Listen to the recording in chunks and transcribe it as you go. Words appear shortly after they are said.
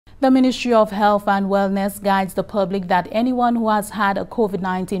The Ministry of Health and Wellness guides the public that anyone who has had a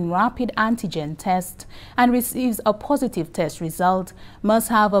COVID-19 rapid antigen test and receives a positive test result must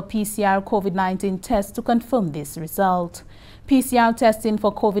have a PCR COVID-19 test to confirm this result. PCR testing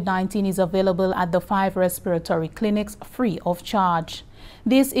for COVID-19 is available at the 5 respiratory clinics free of charge.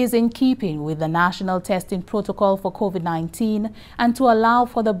 This is in keeping with the national testing protocol for COVID-19 and to allow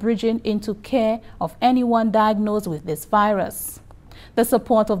for the bridging into care of anyone diagnosed with this virus. The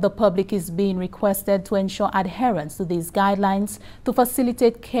support of the public is being requested to ensure adherence to these guidelines to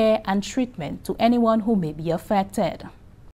facilitate care and treatment to anyone who may be affected.